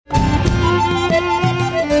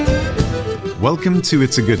Welcome to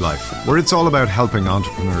It's a Good Life, where it's all about helping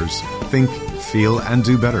entrepreneurs think, feel, and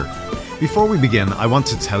do better. Before we begin, I want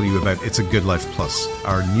to tell you about It's a Good Life Plus,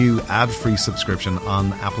 our new ad-free subscription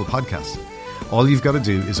on Apple Podcasts. All you've got to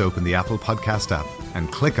do is open the Apple Podcast app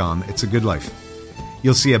and click on It's a Good Life.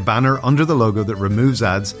 You'll see a banner under the logo that removes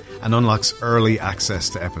ads and unlocks early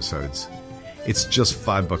access to episodes. It's just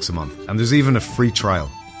 $5 a month, and there's even a free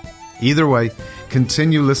trial. Either way,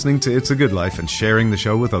 continue listening to It's a Good Life and sharing the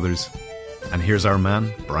show with others. And here's our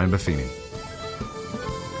man, Brian Buffini.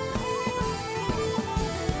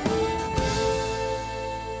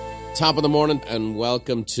 Top of the morning and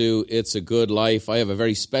welcome to It's a Good Life. I have a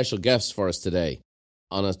very special guest for us today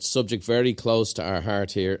on a subject very close to our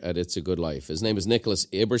heart here at It's a Good Life. His name is Nicholas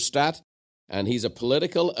Eberstadt, and he's a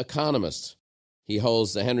political economist. He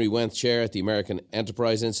holds the Henry Wendt Chair at the American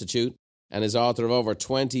Enterprise Institute and is author of over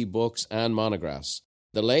 20 books and monographs,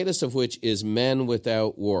 the latest of which is Men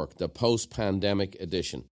Without Work, the post-pandemic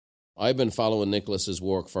edition. I've been following Nicholas's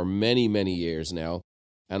work for many, many years now,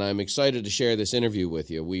 and I'm excited to share this interview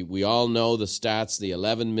with you. We all know the stats, the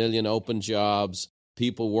 11 million open jobs,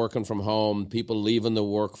 people working from home, people leaving the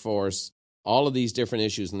workforce, all of these different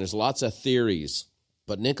issues, and there's lots of theories.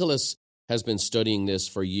 But Nicholas has been studying this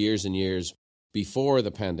for years and years before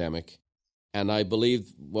the pandemic, and I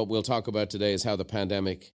believe what we'll talk about today is how the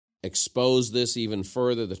pandemic exposed this even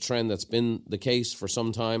further, the trend that's been the case for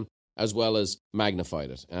some time, as well as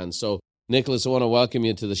magnified it. And so, Nicholas, I want to welcome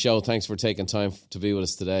you to the show. Thanks for taking time to be with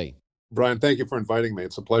us today. Brian, thank you for inviting me.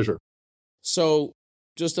 It's a pleasure. So,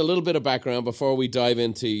 just a little bit of background before we dive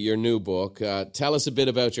into your new book. Tell us a bit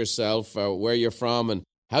about yourself, where you're from, and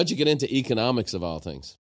how'd you get into economics of all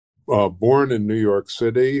things? Born in New York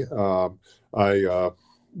City, I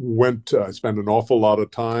spent an awful lot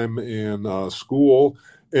of time in school,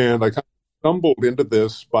 and I kind of stumbled into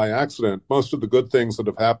this by accident. Most of the good things that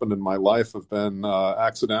have happened in my life have been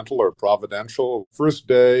accidental or providential. First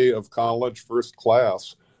day of college, first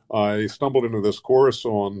class, I stumbled into this course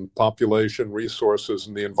on population, resources,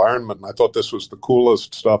 and the environment, and I thought this was the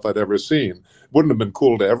coolest stuff I'd ever seen. Wouldn't have been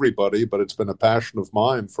cool to everybody, but it's been a passion of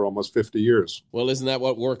mine for almost 50 years. Well, isn't that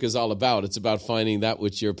what work is all about? It's about finding that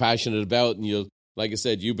which you're passionate about, and like I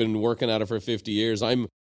said, you've been working at it for 50 years.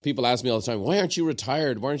 People ask me all the time, why aren't you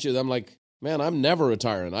retired? Why aren't you? I'm like, man, I'm never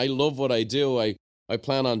retiring. I love what I do. I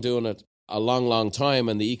plan on doing it a long, long time,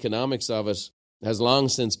 and the economics of it has long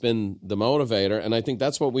since been the motivator. And I think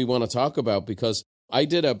that's what we want to talk about, because I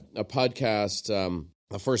did a podcast,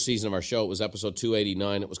 the first season of our show. It was episode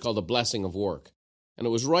 289. It was called The Blessing of Work. And it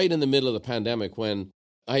was right in the middle of the pandemic when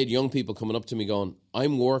I had young people coming up to me going,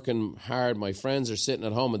 I'm working hard. My friends are sitting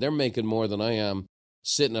at home and they're making more than I am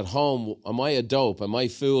sitting at home. Am I a dope? Am I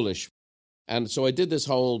foolish? And so I did this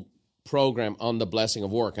whole program on the blessing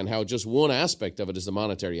of work and how just one aspect of it is the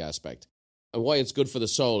monetary aspect, and why it's good for the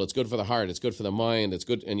soul, it's good for the heart, it's good for the mind, it's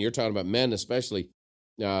good. And you're talking about men especially.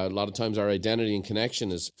 A lot of times our identity and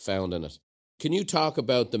connection is found in it. Can you talk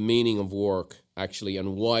about the meaning of work, actually,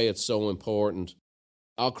 and why it's so important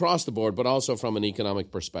across the board, but also from an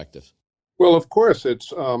economic perspective? Well, of course,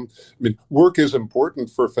 work is important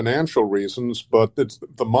for financial reasons, but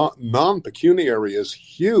the non-pecuniary is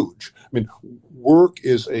huge. Work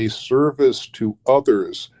is a service to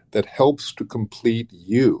others that helps to complete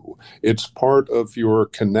you. It's part of your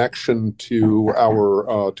connection to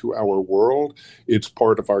our world. It's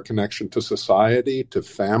part of our connection to society, to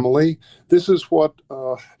family. This is what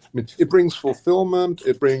it brings fulfillment.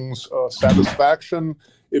 It brings satisfaction.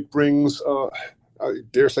 It brings I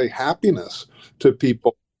dare say, happiness to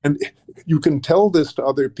people. And you can tell this to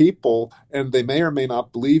other people, and they may or may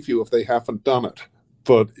not believe you if they haven't done it.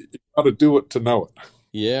 But you got to do it to know it.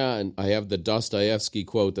 Yeah, and I have the Dostoevsky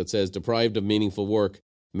quote that says, deprived of meaningful work,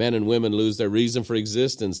 men and women lose their reason for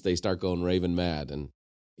existence. They start going raving mad. And,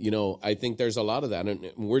 I think there's a lot of that.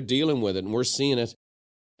 And we're dealing with it, and we're seeing it.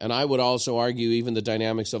 And I would also argue even the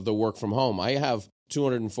dynamics of the work from home. I have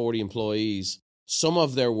 240 employees. Some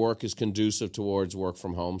of their work is conducive towards work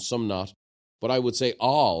from home, some not. But I would say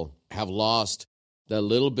all have lost the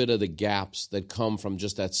little bit of the gaps that come from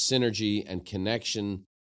just that synergy and connection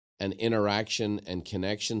and interaction and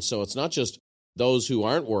connection. So it's not just those who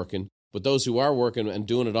aren't working, but those who are working and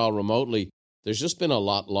doing it all remotely. There's just been a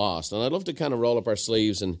lot lost. And I'd love to kind of roll up our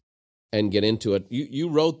sleeves and get into it. You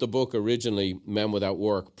wrote the book originally, Men Without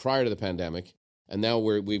Work, prior to the pandemic, and now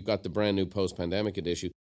we've got the brand new post-pandemic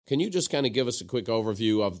edition. Can you just kind of give us a quick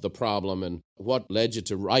overview of the problem and what led you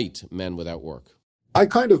to write Men Without Work? I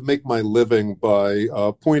kind of make my living by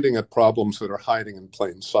pointing at problems that are hiding in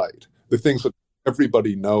plain sight, the things that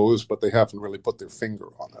everybody knows, but they haven't really put their finger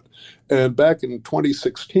on it. And back in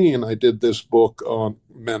 2016, I did this book on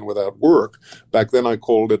men without work. Back then I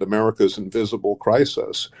called it America's Invisible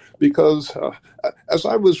Crisis, because as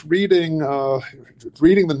I was reading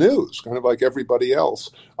the news, kind of like everybody else,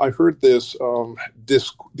 I heard these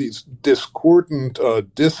discordant,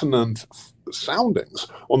 dissonant soundings.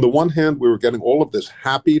 On the one hand, we were getting all of this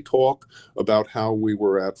happy talk about how we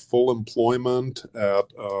were at full employment,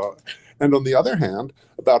 and on the other hand,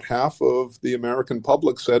 about half of the American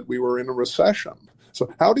public said we were in a recession.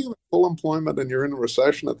 So how do you have full employment and you're in a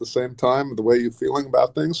recession at the same time, the way you're feeling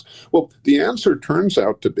about things? Well, the answer turns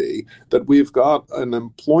out to be that we've got an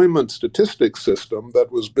employment statistics system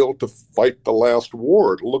that was built to fight the last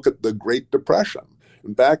war. Look at the Great Depression.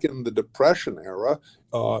 And back in the Depression era,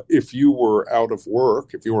 if you were out of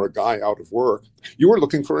work, if you were a guy out of work, you were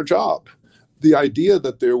looking for a job. The idea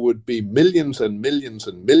that there would be millions and millions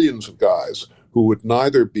and millions of guys who would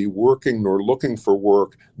neither be working nor looking for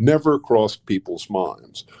work never crossed people's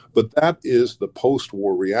minds. But that is the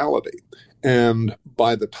post-war reality. And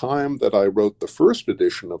by the time that I wrote the first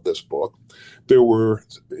edition of this book,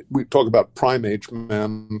 we talk about prime age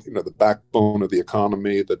men, the backbone of the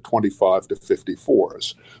economy, the 25 to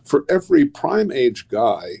 54s. For every prime age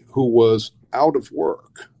guy who was out of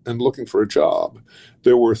work and looking for a job,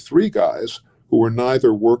 there were 3 guys who were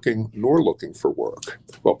neither working nor looking for work.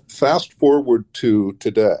 Well, fast forward to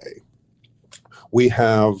today, we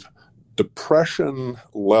have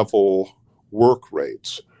depression-level work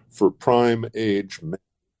rates for prime age men,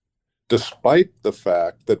 despite the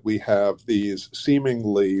fact that we have these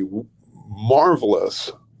seemingly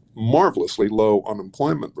marvelously low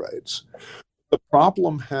unemployment rates. The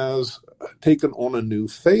problem has taken on a new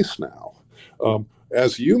face now.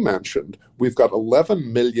 As you mentioned, we've got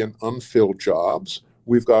 11 million unfilled jobs.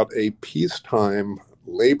 We've got a peacetime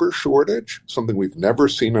labor shortage, something we've never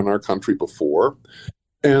seen in our country before.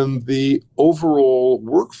 And the overall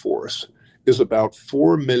workforce is about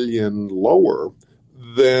 4 million lower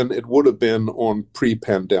than it would have been on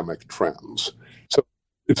pre-pandemic trends. So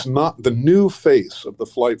it's not the new face of the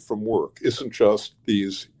flight from work isn't just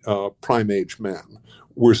these prime age men.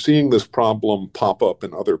 We're seeing this problem pop up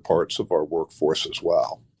in other parts of our workforce as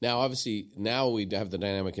well. Now, obviously, now we have the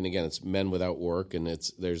dynamic, and again, it's men without work, and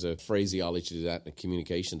there's a phraseology to that and a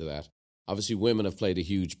communication to that. Obviously, women have played a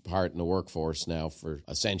huge part in the workforce now for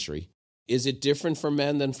a century. Is it different for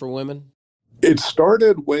men than for women? It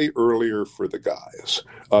started way earlier for the guys.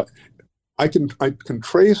 I can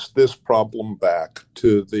trace this problem back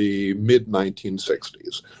to the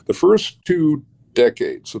mid-1960s. The first 2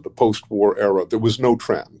 decades of the post-war era, there was no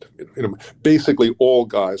trend. Basically, all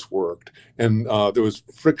guys worked, and there was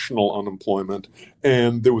frictional unemployment,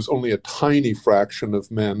 and there was only a tiny fraction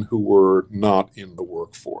of men who were not in the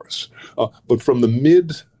workforce. But from the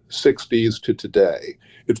mid-60s to today,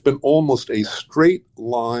 it's been almost a straight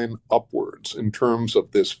line upwards in terms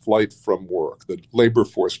of this flight from work, the labor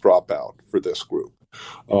force dropout for this group.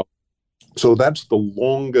 So that's the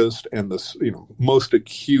longest and the most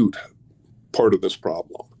acute part of this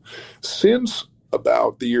problem. Since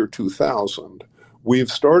about the year 2000,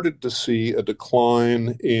 we've started to see a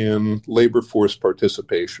decline in labor force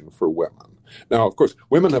participation for women. Now, of course,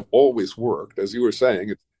 women have always worked, as you were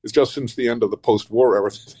saying. It's just since the end of the post-war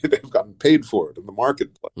era they've gotten paid for it in the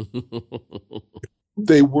marketplace.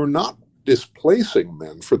 They were not displacing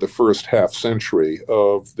men for the first half century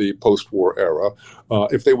of the post-war era.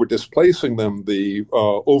 If they were displacing them, the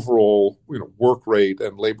overall work rate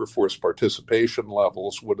and labor force participation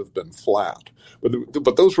levels would have been flat.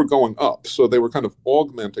 But those were going up, so they were kind of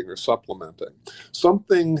augmenting or supplementing.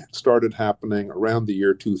 Something started happening around the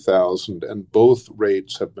year 2000, and both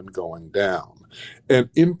rates have been going down. And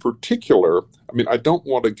in particular, I don't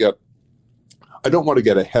want to get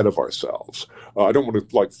ahead of ourselves. I don't want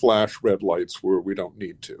to flash red lights where we don't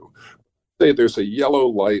need to. Say there's a yellow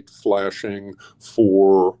light flashing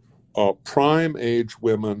for prime age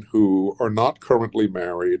women who are not currently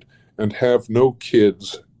married and have no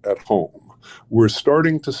kids at home. We're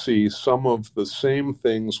starting to see some of the same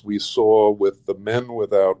things we saw with the men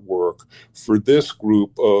without work for this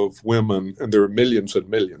group of women, and there are millions and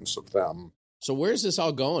millions of them. So where's this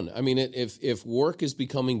all going? If work is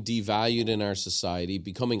becoming devalued in our society,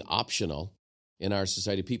 becoming optional in our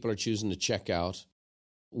society, people are choosing to check out.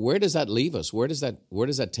 Where does that leave us? Where does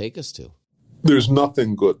that take us to? There's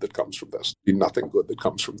nothing good that comes from this. Nothing good that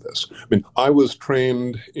comes from this. I was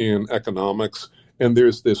trained in economics, and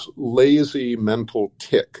there's this lazy mental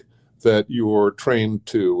tick that you're trained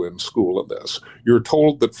to in school in this. You're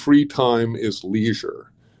told that free time is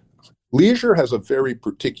leisure. Leisure has a very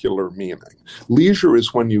particular meaning. Leisure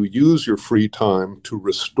is when you use your free time to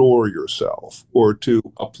restore yourself or to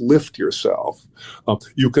uplift yourself.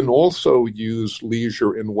 You can also use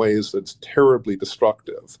leisure in ways that's terribly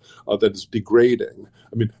destructive, that is degrading.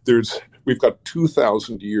 I mean, we've got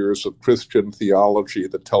 2,000 years of Christian theology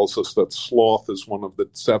that tells us that sloth is one of the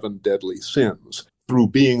 7 deadly sins. Through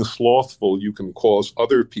being slothful, you can cause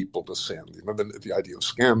other people to sin. The idea of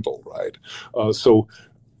scandal, right? So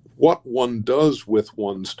what one does with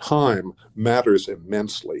one's time matters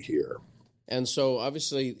immensely here. And so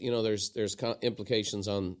obviously, there's implications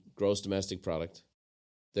on gross domestic product.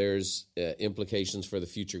 There's implications for the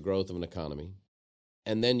future growth of an economy.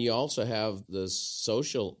 And then you also have the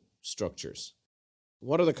social structures.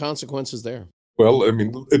 What are the consequences there? Well, I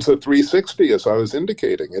mean, it's a 360, as I was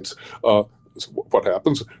indicating. It's what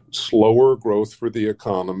happens, slower growth for the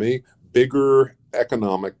economy, bigger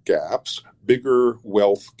economic gaps, bigger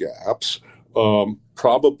wealth gaps,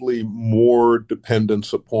 probably more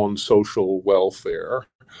dependence upon social welfare,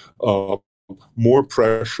 more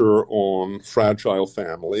pressure on fragile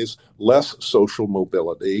families, less social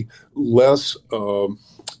mobility, less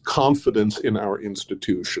confidence in our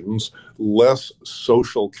institutions, less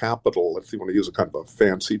social capital, if you want to use a kind of a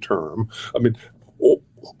fancy term. I mean,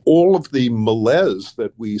 all of the malaise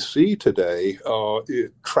that we see today,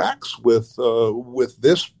 it tracks with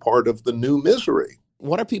this part of the new misery.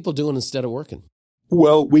 What are people doing instead of working?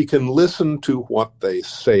 Well, we can listen to what they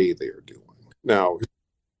say they're doing. Now,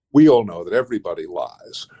 we all know that everybody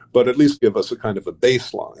lies, but at least give us a kind of a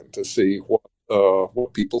baseline to see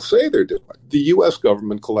what people say they're doing. The U.S.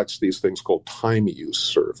 government collects these things called time use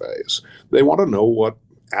surveys. They want to know what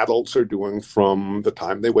adults are doing from the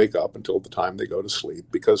time they wake up until the time they go to sleep,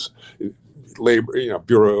 because labor,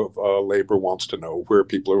 Bureau of Labor wants to know where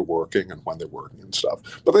people are working and when they're working and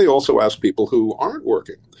stuff. But they also ask people who aren't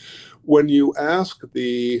working. When you ask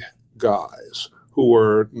the guys who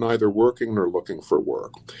are neither working nor looking for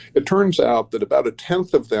work, it turns out that about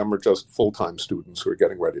 1/10 of them are just full-time students who are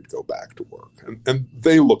getting ready to go back to work. And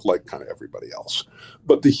they look like kind of everybody else.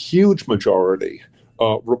 But the huge majority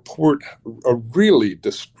report a really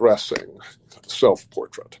distressing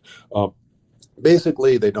self-portrait.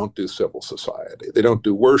 Basically, they don't do civil society. They don't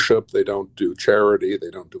do worship. They don't do charity. They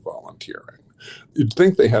don't do volunteering. You'd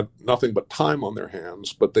think they had nothing but time on their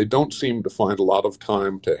hands, but they don't seem to find a lot of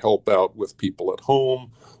time to help out with people at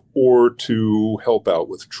home or to help out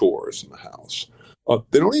with chores in the house.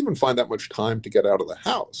 They don't even find that much time to get out of the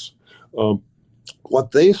house. What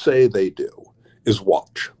they say they do is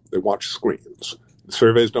watch. They watch screens. The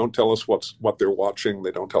surveys don't tell us what they're watching.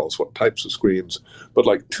 They don't tell us what types of screens, but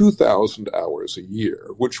like 2,000 hours a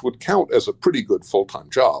year, which would count as a pretty good full-time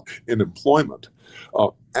job in employment.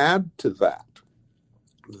 Add to that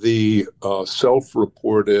the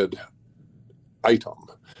self-reported item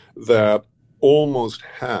that almost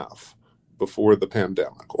half, before the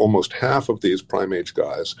pandemic, almost half of these prime-age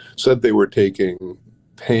guys said they were taking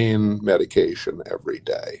pain medication every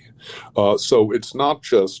day. So it's not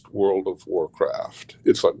just World of Warcraft.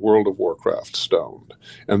 It's like World of Warcraft stoned.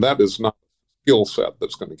 And that is not a skill set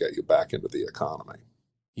that's going to get you back into the economy.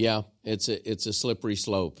 Yeah, it's a slippery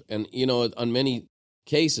slope. And, on many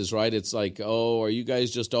cases, right, it's like, oh, are you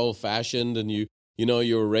guys just old-fashioned and you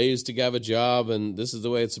were raised to have a job and this is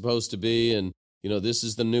the way it's supposed to be and, this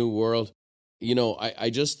is the new world.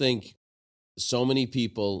 I just think so many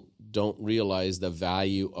people don't realize the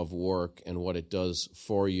value of work and what it does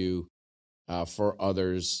for you, for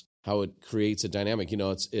others, how it creates a dynamic.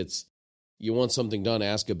 It's you want something done,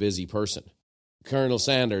 ask a busy person. Colonel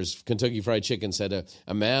Sanders, Kentucky Fried Chicken, said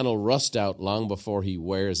a man will rust out long before he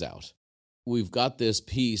wears out. We've got this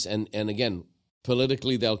piece, and again,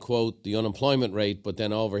 politically they'll quote the unemployment rate, but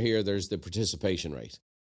then over here there's the participation rate.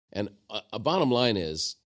 And a bottom line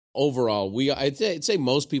is, overall, I'd say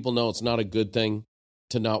most people know it's not a good thing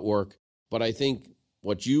to not work, but I think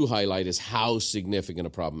what you highlight is how significant a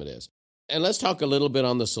problem it is. And let's talk a little bit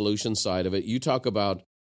on the solution side of it. You talk about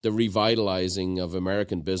the revitalizing of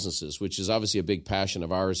American businesses, which is obviously a big passion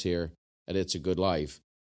of ours here at It's a Good Life.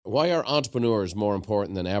 Why are entrepreneurs more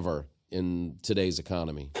important than ever in today's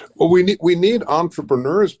economy? Well, we need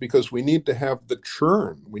entrepreneurs because we need to have the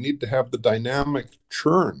churn. We need to have the dynamic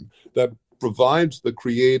churn that provides the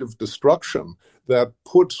creative destruction that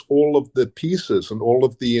puts all of the pieces and all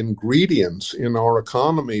of the ingredients in our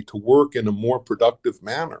economy to work in a more productive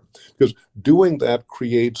manner. Because doing that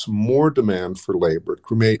creates more demand for labor,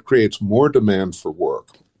 creates more demand for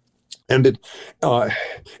work. And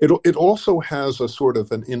it also has a sort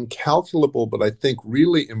of an incalculable, but I think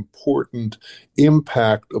really important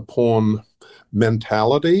impact upon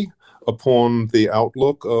mentality, upon the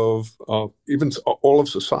outlook of even all of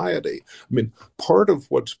society. I mean, part of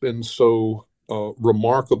what's been so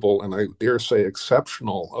remarkable and I dare say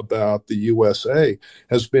exceptional about the USA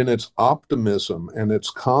has been its optimism and its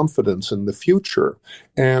confidence in the future.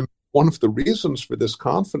 And one of the reasons for this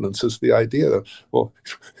confidence is the idea that, well,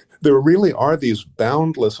 there really are these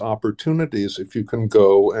boundless opportunities if you can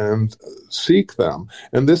go and seek them.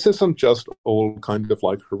 And this isn't just old kind of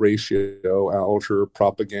like Horatio Alger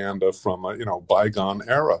propaganda from a bygone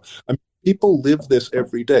era. I mean, people live this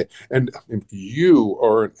every day. And you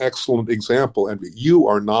are an excellent example, and you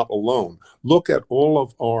are not alone. Look at all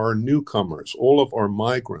of our newcomers, all of our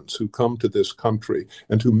migrants who come to this country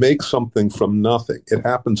and who make something from nothing. It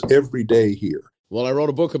happens every day here. Well, I wrote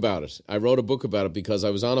a book about it. I wrote a book about it because I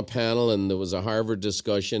was on a panel and there was a Harvard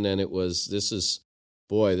discussion, and this is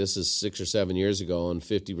 6 or 7 years ago, and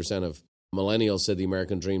 50% of millennials said the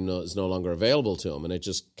American dream is no longer available to them. And it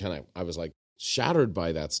just I was like shattered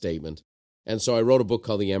by that statement. And so I wrote a book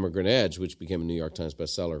called The Immigrant Edge, which became a New York Times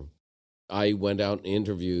bestseller. I went out and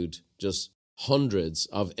interviewed just hundreds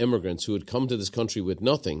of immigrants who had come to this country with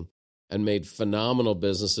nothing and made phenomenal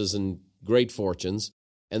businesses and great fortunes,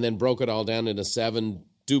 and then broke it all down into 7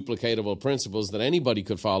 duplicatable principles that anybody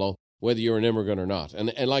could follow, whether you're an immigrant or not. And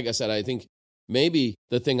like I said, I think maybe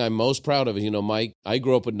the thing I'm most proud of is, I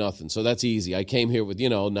grew up with nothing, so that's easy. I came here with,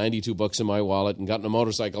 $92 in my wallet and got in a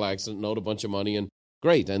motorcycle accident and owed a bunch of money, and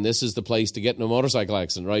great. And this is the place to get in a motorcycle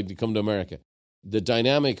accident, right? You come to America. The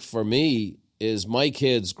dynamic for me is my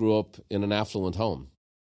kids grew up in an affluent home.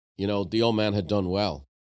 The old man had done well.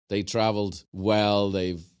 They traveled well,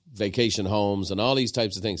 they've vacation homes and all these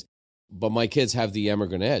types of things. But my kids have the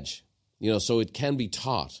immigrant edge, so it can be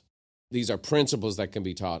taught. These are principles that can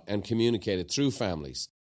be taught and communicated through families.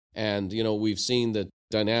 And, we've seen the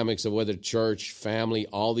dynamics of whether church, family,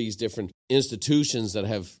 all these different institutions that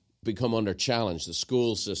have become under challenge, the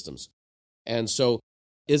school systems. And so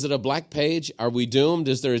is it a black page? Are we doomed?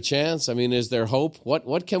 Is there a chance? I mean, is there hope?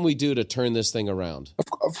 What can we do to turn this thing around?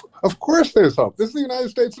 Of course there's hope. This is the United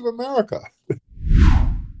States of America.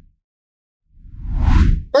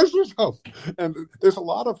 There's hope, and there's a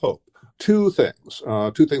lot of hope. Two things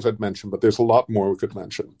I'd mention, but there's a lot more we could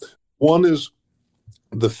mention. One is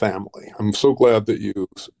the family. I'm so glad that you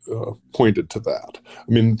pointed to that.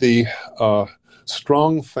 I mean, the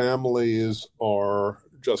strong families are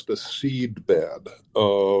just a seed bed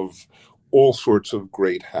of all sorts of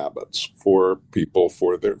great habits for people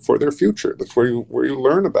for their future. That's where you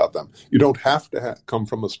learn about them. You don't have to come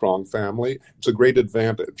from a strong family. It's a great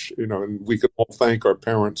advantage, and we can all thank our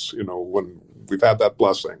parents, when we've had that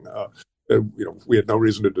blessing. We had no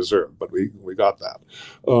reason to deserve, but we got that.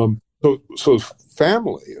 So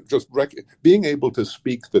family, just being able to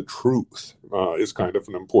speak the truth is kind of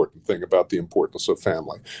an important thing about the importance of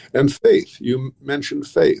family. And faith, you mentioned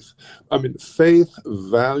faith. I mean, faith,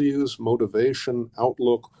 values, motivation,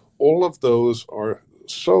 outlook, all of those are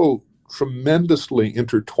so tremendously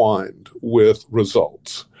intertwined with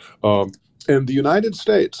results. And the United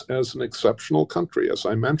States, as an exceptional country, as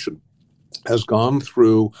I mentioned, has gone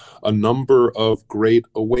through a number of great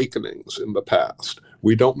awakenings in the past.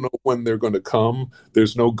 We don't know when they're going to come.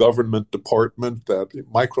 There's no government department that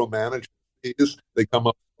micromanages these. They come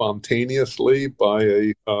up spontaneously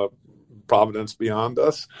by a providence beyond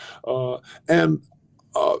us.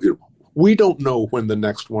 We don't know when the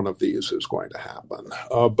next one of these is going to happen.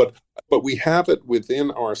 But we have it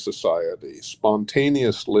within our society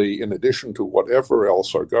spontaneously, in addition to whatever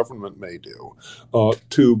else our government may do,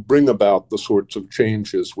 to bring about the sorts of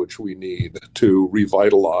changes which we need to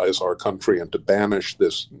revitalize our country and to banish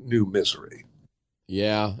this new misery.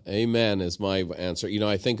 Yeah, amen is my answer.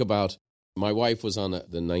 I think about my wife was on the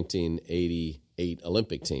 1988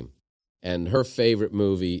 Olympic team, and her favorite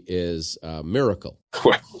movie is Miracle.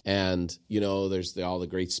 And, there's all the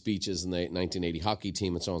great speeches in the 1980 hockey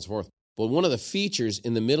team and so on and so forth. But one of the features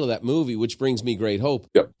in the middle of that movie, which brings me great hope,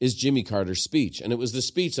 is Jimmy Carter's speech. And it was the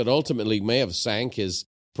speech that ultimately may have sank his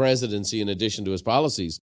presidency in addition to his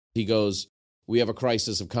policies. He goes, "We have a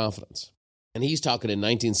crisis of confidence." And he's talking in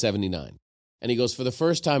 1979. And he goes, "For the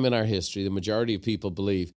first time in our history, the majority of people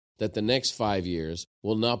believe that the next 5 years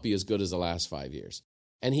will not be as good as the last 5 years."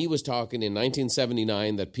 And he was talking in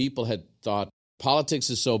 1979 that people had thought politics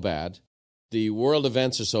is so bad, the world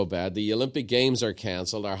events are so bad, the Olympic Games are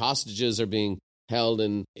canceled, our hostages are being held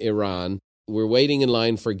in Iran, we're waiting in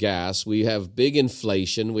line for gas, we have big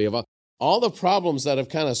inflation, we have all the problems that have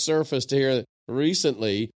kind of surfaced here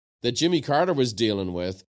recently that Jimmy Carter was dealing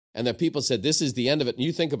with, and that people said, this is the end of it. And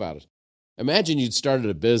you think about it. Imagine you'd started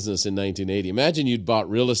a business in 1980. Imagine you'd bought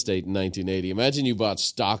real estate in 1980. Imagine you bought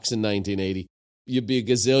stocks in 1980. you'd be a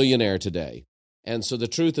gazillionaire today. And so the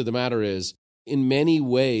truth of the matter is, in many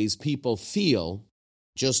ways, people feel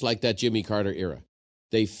just like that Jimmy Carter era.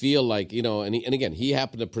 They feel like, and again, he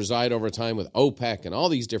happened to preside over time with OPEC and all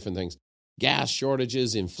these different things, gas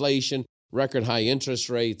shortages, inflation, record high interest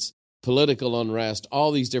rates, political unrest,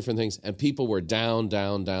 all these different things. And people were down,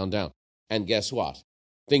 down, down, down. And guess what?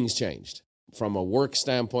 Things changed from a work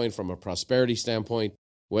standpoint, from a prosperity standpoint,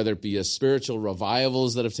 whether it be a spiritual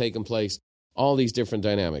revivals that have taken place, all these different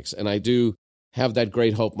dynamics. And I do have that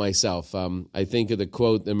great hope myself. I think of the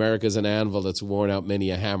quote, America's an anvil that's worn out many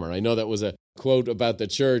a hammer. I know that was a quote about the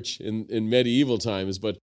church in medieval times,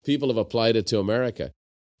 but people have applied it to America.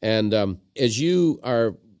 And as you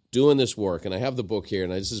are doing this work, and I have the book here,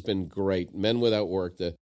 and this has been great, Men Without Work,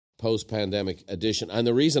 the post-pandemic edition. And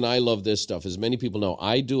the reason I love this stuff is many people know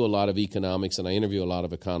I do a lot of economics and I interview a lot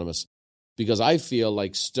of economists because I feel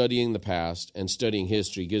like studying the past and studying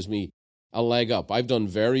history gives me a leg up. I've done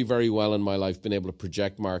very, very well in my life, been able to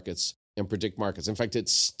project markets and predict markets. In fact, it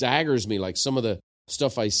staggers me like some of the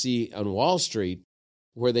stuff I see on Wall Street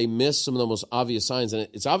where they miss some of the most obvious signs. And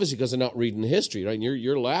it's obviously because they're not reading history, right? And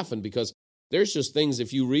you're laughing because there's just things,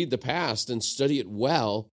 if you read the past and study it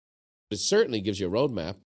well, it certainly gives you a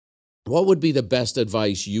roadmap. What would be the best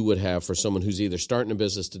advice you would have for someone who's either starting a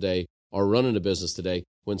business today or running a business today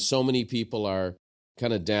when so many people are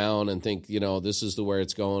kind of down and think, this is the where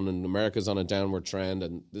it's going and America's on a downward trend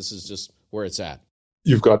and this is just where it's at?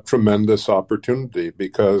 You've got tremendous opportunity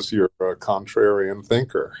because you're a contrarian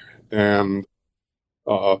thinker, and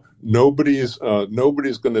nobody's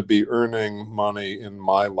going to be earning money in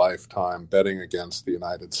my lifetime betting against the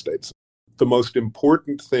United States. The most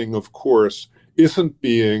important thing, of course, isn't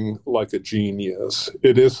being like a genius.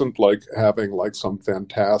 It isn't like having like some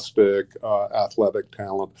fantastic athletic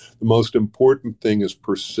talent. The most important thing is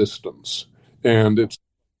persistence. And it's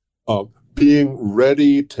being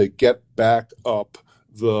ready to get back up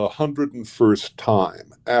the 101st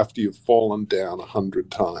time after you've fallen down 100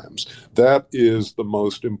 times. That is the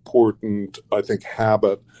most important, I think,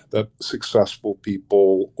 habit that successful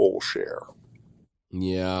people all share.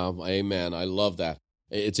 Yeah, amen. I love that.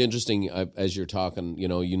 It's interesting as you're talking,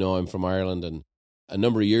 I'm from Ireland, and a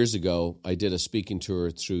number of years ago, I did a speaking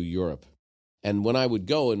tour through Europe. And when I would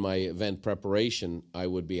go in my event preparation, I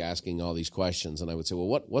would be asking all these questions, and I would say,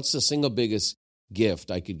 well, what's the single biggest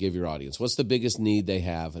gift I could give your audience? What's the biggest need they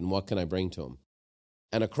have, and what can I bring to them?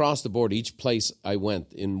 And across the board, each place I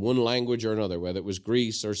went in one language or another, whether it was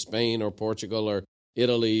Greece or Spain or Portugal or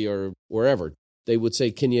Italy or wherever, they would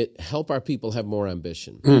say, can you help our people have more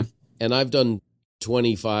ambition? And I've done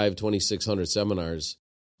 2,600 seminars,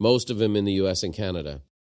 most of them in the U.S. and Canada.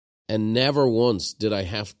 And never once did I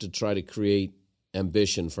have to try to create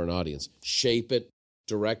ambition for an audience, shape it,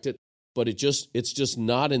 direct it. But it's just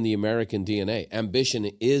not in the American DNA. Ambition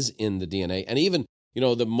is in the DNA. And even,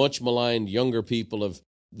 the much maligned younger people of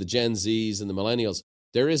the Gen Zs and the millennials,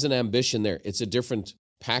 there is an ambition there. It's a different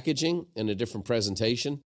packaging and a different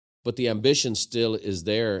presentation, but the ambition still is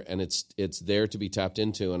there, and it's there to be tapped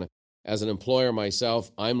into. And as an employer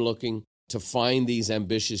myself, I'm looking to find these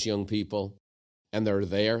ambitious young people, and they're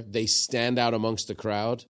there. They stand out amongst the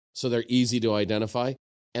crowd, so they're easy to identify,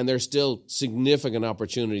 and there's still significant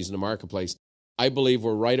opportunities in the marketplace. I believe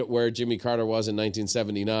we're right at where Jimmy Carter was in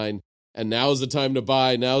 1979, and now's the time to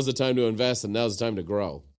buy, now's the time to invest, and now's the time to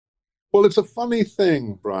grow. Well, it's a funny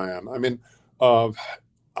thing, Brian. I mean,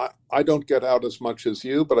 I don't get out as much as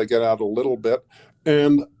you, but I get out a little bit.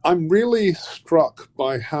 And I'm really struck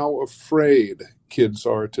by how afraid kids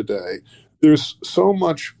are today. There's so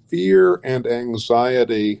much fear and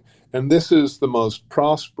anxiety, and this is the most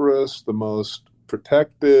prosperous, the most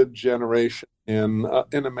protected generation in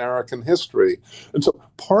American history. And so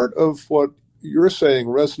part of what you're saying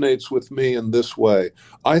resonates with me in this way.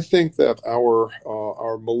 I think that our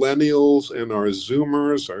millennials and our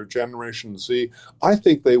Zoomers, our Generation Z, I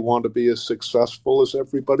think they want to be as successful as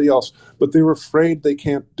everybody else, but they're afraid they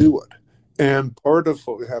can't do it. And part of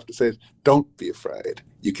what we have to say is, don't be afraid.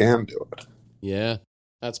 You can do it. Yeah,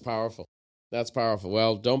 that's powerful. That's powerful.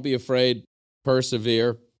 Well, don't be afraid.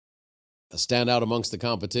 Persevere. Stand out amongst the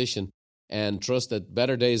competition and trust that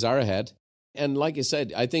better days are ahead. And like you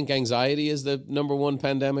said, I think anxiety is the number one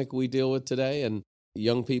pandemic we deal with today, and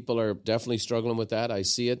young people are definitely struggling with that. I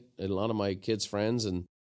see it in a lot of my kids' friends and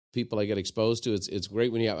people I get exposed to. It's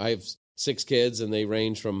great when I have 6 kids, and they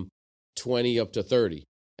range from 20 up to 30.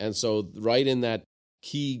 And so right in that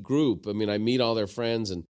key group, I mean, I meet all their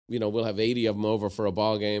friends, and we'll have 80 of them over for a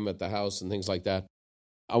ball game at the house and things like that.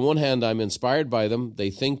 On one hand, I'm inspired by them. They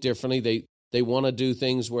think differently. They want to do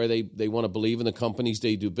things where they want to believe in the companies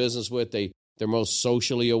they do business with. They're most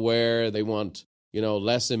socially aware. They want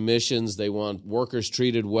less emissions. They want workers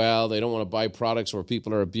treated well. They don't want to buy products where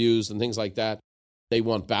people are abused and things like that. They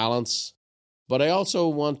want balance. But I also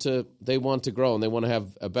they want to grow and they want to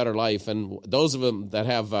have a better life. And those of them that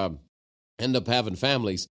have end up having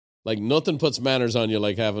families, like nothing puts manners on you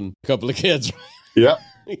like having a couple of kids. Yeah.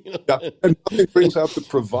 Yeah. And nothing brings out the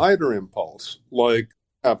provider impulse like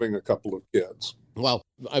having a couple of kids. Well,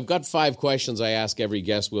 I've got 5 questions I ask every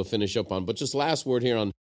guest we'll finish up on. But just last word here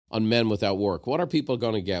on Men Without Work. What are people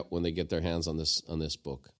going to get when they get their hands on this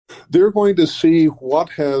book? They're going to see what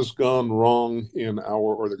has gone wrong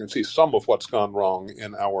or they're going to see some of what's gone wrong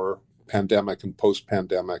in our pandemic and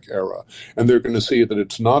post-pandemic era. And they're going to see that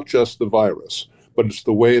it's not just the virus, but it's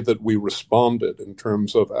the way that we responded in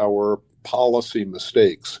terms of our policy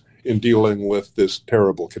mistakes in dealing with this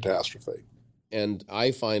terrible catastrophe. And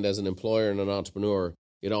I find as an employer and an entrepreneur,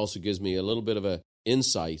 it also gives me a little bit of a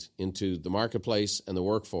insight into the marketplace and the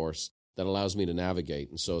workforce that allows me to navigate.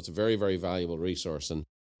 And so it's a very, very valuable resource. And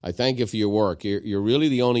I thank you for your work. You're really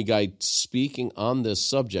the only guy speaking on this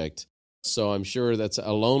subject. So I'm sure that's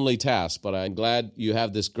a lonely task, but I'm glad you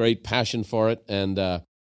have this great passion for it and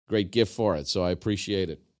great gift for it. So I appreciate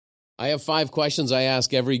it. I have 5 questions I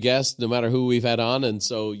ask every guest, no matter who we've had on. And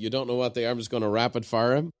so you don't know what they are. I'm just going to rapid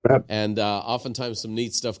fire them. And oftentimes some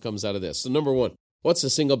neat stuff comes out of this. So number 1, what's the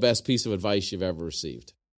single best piece of advice you've ever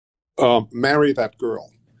received? Marry that girl.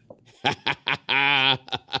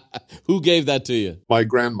 Who gave that to you? My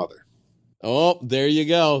grandmother. Oh, there you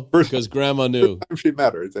go. Because Grandma knew. First time she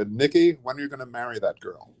met her, said, "Nikki, when are you going to marry that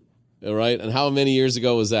girl?" All right. And how many years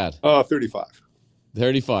ago was that? 35.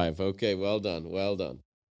 35. Okay. Well done. Well done.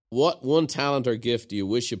 What one talent or gift do you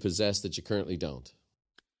wish you possessed that you currently don't?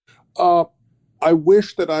 I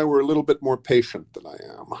wish that I were a little bit more patient than I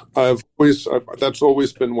am. That's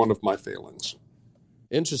always been one of my failings.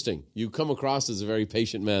 Interesting. You come across as a very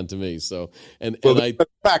patient man to me. So, and I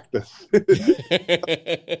practice.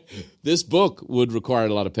 This book would require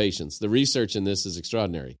a lot of patience. The research in this is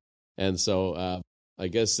extraordinary, and so I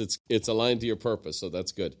guess it's aligned to your purpose. So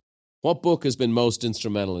that's good. What book has been most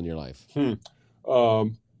instrumental in your life?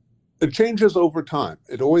 It changes over time.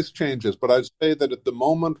 It always changes. But I'd say that at the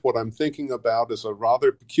moment, what I'm thinking about is a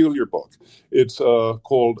rather peculiar book. It's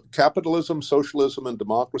called Capitalism, Socialism, and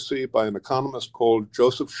Democracy by an economist called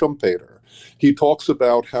Joseph Schumpeter. He talks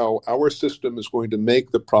about how our system is going to make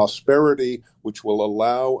the prosperity which will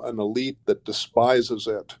allow an elite that despises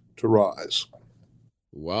it to rise.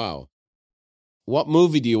 Wow. What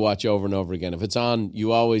movie do you watch over and over again? If it's on,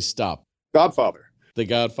 you always stop. Godfather. The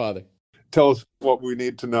Godfather. Tell us what we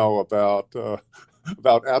need to know about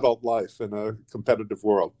adult life in a competitive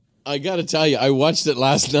world. I got to tell you, I watched it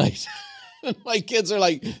last night. My kids are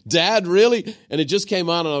like, "Dad, really?" And it just came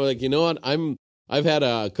on, and I was like, you know what? I've had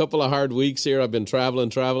a couple of hard weeks here. I've been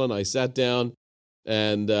traveling. I sat down,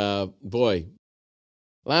 and boy,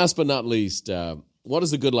 last but not least, what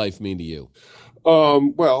does the good life mean to you?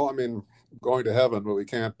 Well, I mean, going to heaven, but we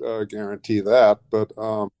can't guarantee that. But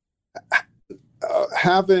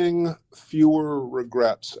having fewer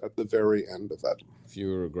regrets at the very end of it.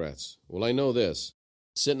 Fewer regrets. Well, I know this.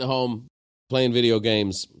 Sitting at home, playing video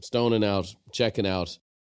games, stoning out, checking out,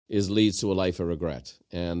 leads to a life of regret.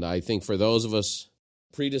 And I think for those of us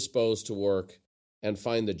predisposed to work and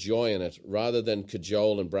find the joy in it, rather than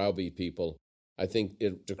cajole and browbeat people, I think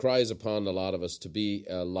it decries upon a lot of us to be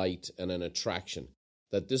a light and an attraction,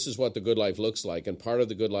 that this is what the good life looks like. And part of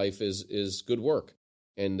the good life is good work.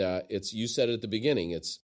 And you said it at the beginning,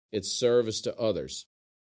 it's service to others.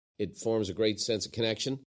 It forms a great sense of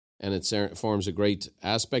connection, and it forms a great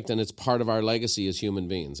aspect, and it's part of our legacy as human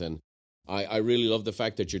beings. And I really love the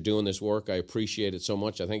fact that you're doing this work. I appreciate it so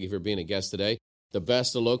much. I thank you for being a guest today. The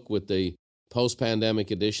best of luck with the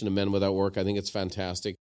post-pandemic edition of Men Without Work. I think it's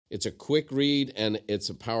fantastic. It's a quick read, and it's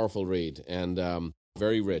a powerful read, and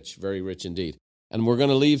very rich indeed. And we're going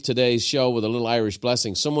to leave today's show with a little Irish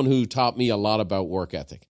blessing, someone who taught me a lot about work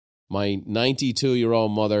ethic. My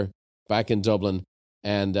 92-year-old mother back in Dublin,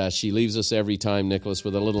 and she leaves us every time, Nicholas,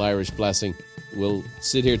 with a little Irish blessing. We'll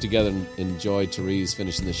sit here together and enjoy Therese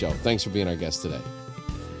finishing the show. Thanks for being our guest today.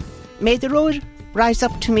 May the road rise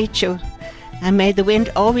up to meet you, and may the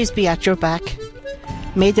wind always be at your back.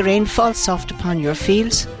 May the rain fall soft upon your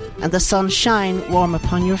fields, and the sun shine warm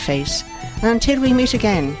upon your face. And until we meet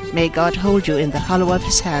again, may God hold you in the hollow of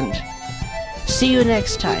his hand. See you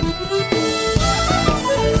next time.